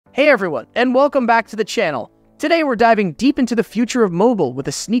Hey everyone, and welcome back to the channel. Today we're diving deep into the future of mobile with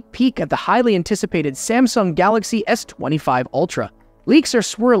a sneak peek at the highly anticipated Samsung Galaxy S25 Ultra. Leaks are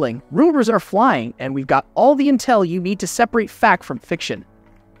swirling, rumors are flying, and we've got all the intel you need to separate fact from fiction.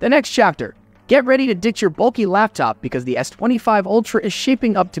 The next chapter. Get ready to ditch your bulky laptop because the S25 Ultra is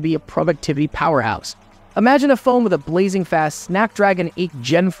shaping up to be a productivity powerhouse. Imagine a phone with a blazing fast Snapdragon 8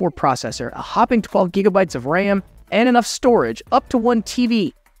 Gen 4 processor, a hopping 12 GB of RAM, and enough storage, up to 1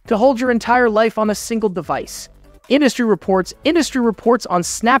 TB, to hold your entire life on a single device. Industry reports on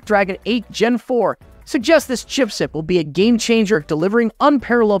Snapdragon 8 Gen 4 suggest this chipset will be a game-changer, delivering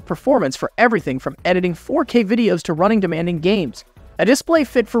unparalleled performance for everything from editing 4K videos to running demanding games. A display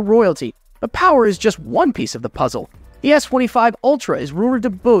fit for royalty, but power is just one piece of the puzzle. The S25 Ultra is rumored to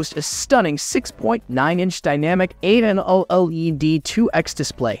boast a stunning 6.9-inch Dynamic AMOLED 2X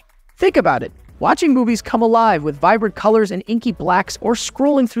display. Think about it. Watching movies come alive with vibrant colors and inky blacks, or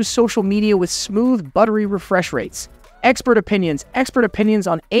scrolling through social media with smooth, buttery refresh rates. Expert opinions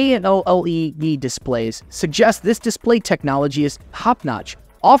on AMOLED displays suggest this display technology is top-notch,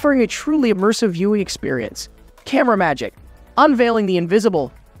 offering a truly immersive viewing experience. Camera magic. Unveiling the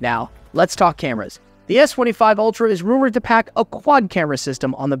invisible. Now, let's talk cameras. The S25 Ultra is rumored to pack a quad camera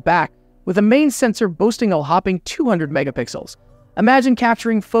system on the back, with a main sensor boasting a whopping 200 megapixels. Imagine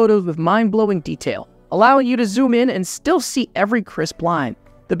capturing photos with mind-blowing detail, allowing you to zoom in and still see every crisp line.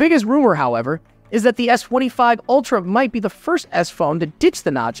 The biggest rumor, however, is that the S25 Ultra might be the first S phone to ditch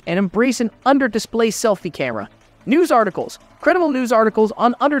the notch and embrace an under-display selfie camera. Credible news articles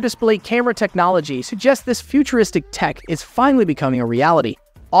on under-display camera technology suggest this futuristic tech is finally becoming a reality,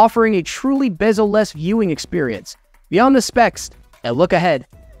 offering a truly bezel-less viewing experience. Beyond the specs, a look ahead.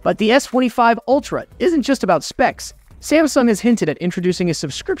 But the S25 Ultra isn't just about specs. Samsung has hinted at introducing a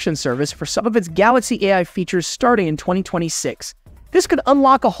subscription service for some of its Galaxy AI features starting in 2026. This could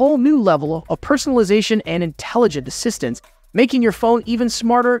unlock a whole new level of personalization and intelligent assistance, making your phone even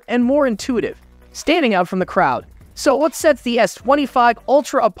smarter and more intuitive, standing out from the crowd. So what sets the S25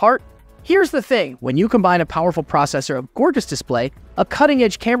 Ultra apart? Here's the thing: when you combine a powerful processor, a gorgeous display, a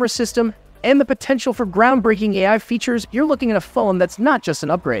cutting-edge camera system, and the potential for groundbreaking AI features, you're looking at a phone that's not just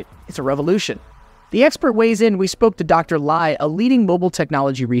an upgrade, it's a revolution. The expert weighs in. We spoke to Dr. Lai, a leading mobile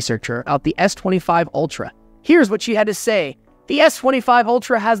technology researcher, about the S25 Ultra. Here's what she had to say. The S25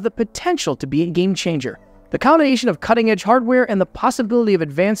 Ultra has the potential to be a game changer. The combination of cutting-edge hardware and the possibility of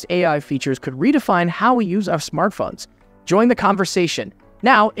advanced AI features could redefine how we use our smartphones. Join the conversation.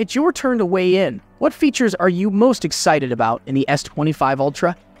 Now, it's your turn to weigh in. What features are you most excited about in the S25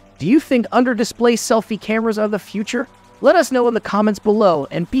 Ultra? Do you think under-display selfie cameras are the future? Let us know in the comments below,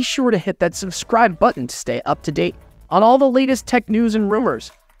 and be sure to hit that subscribe button to stay up to date on all the latest tech news and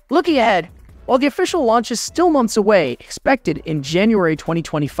rumors. Looking ahead, while the official launch is still months away, expected in January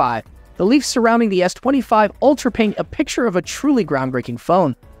 2025, the leaks surrounding the S25 Ultra paint a picture of a truly groundbreaking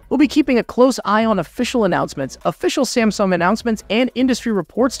phone. We'll be keeping a close eye on official Samsung announcements, and industry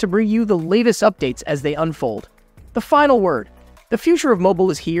reports to bring you the latest updates as they unfold. The final word. The future of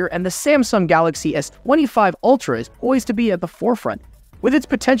mobile is here, and the Samsung Galaxy S25 Ultra is poised to be at the forefront. With its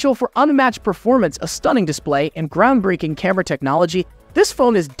potential for unmatched performance, a stunning display, and groundbreaking camera technology, this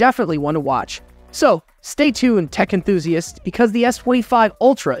phone is definitely one to watch. So, stay tuned, tech enthusiasts, because the S25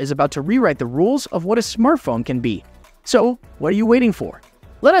 Ultra is about to rewrite the rules of what a smartphone can be. So, what are you waiting for?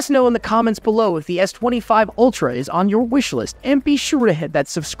 Let us know in the comments below if the S25 Ultra is on your wish list, and be sure to hit that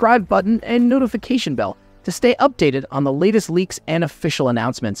subscribe button and notification bell to stay updated on the latest leaks and official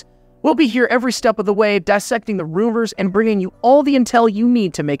announcements. We'll be here every step of the way, dissecting the rumors and bringing you all the intel you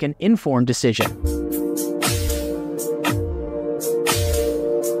need to make an informed decision.